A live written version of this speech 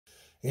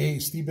Hey,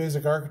 Steve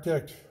Basic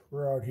Architect.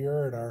 We're out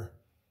here at our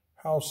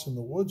House in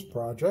the Woods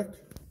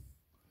project,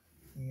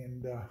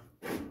 and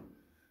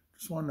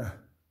just wanted to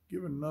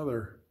give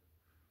another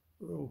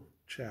little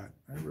chat.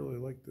 I really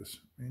like this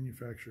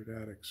manufactured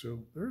attic. So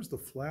there's the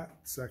flat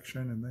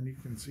section, and then you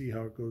can see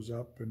how it goes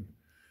up, and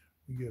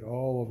we get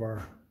all of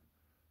our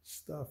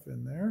stuff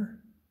in there.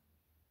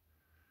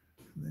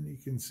 And then you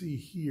can see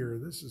here,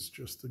 this is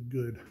just a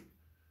good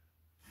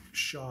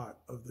shot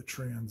of the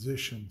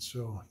transition,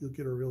 so you'll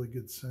get a really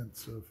good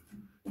sense of,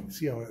 you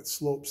see how it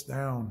slopes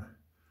down.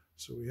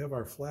 So we have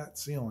our flat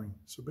ceiling.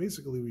 So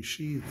basically we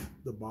sheathe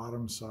the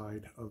bottom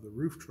side of the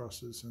roof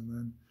trusses, and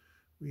then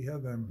we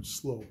have them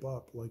slope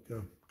up like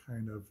a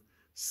kind of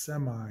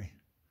semi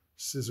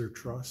scissor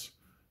truss,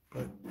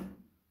 but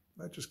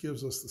that just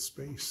gives us the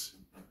space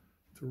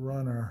to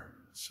run our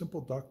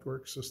simple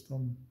ductwork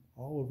system,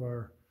 all of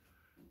our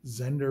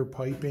Zender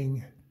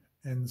piping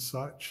and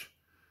such.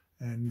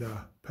 And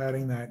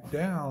patting that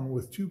down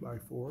with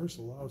 2x4s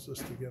allows us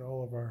to get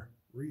all of our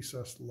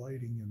recessed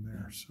lighting in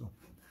there. So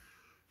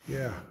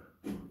yeah,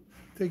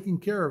 taking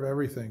care of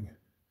everything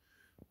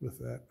with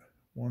that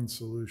one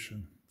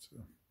solution. So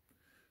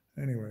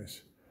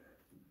anyways,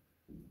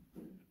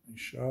 we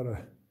shot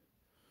a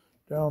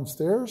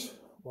downstairs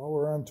while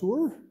we're on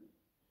tour.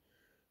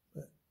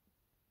 But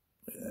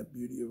look at that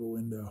beauty of a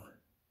window.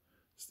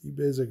 Steve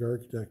Basic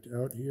Architect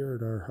out here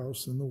at our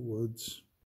House in the Woods.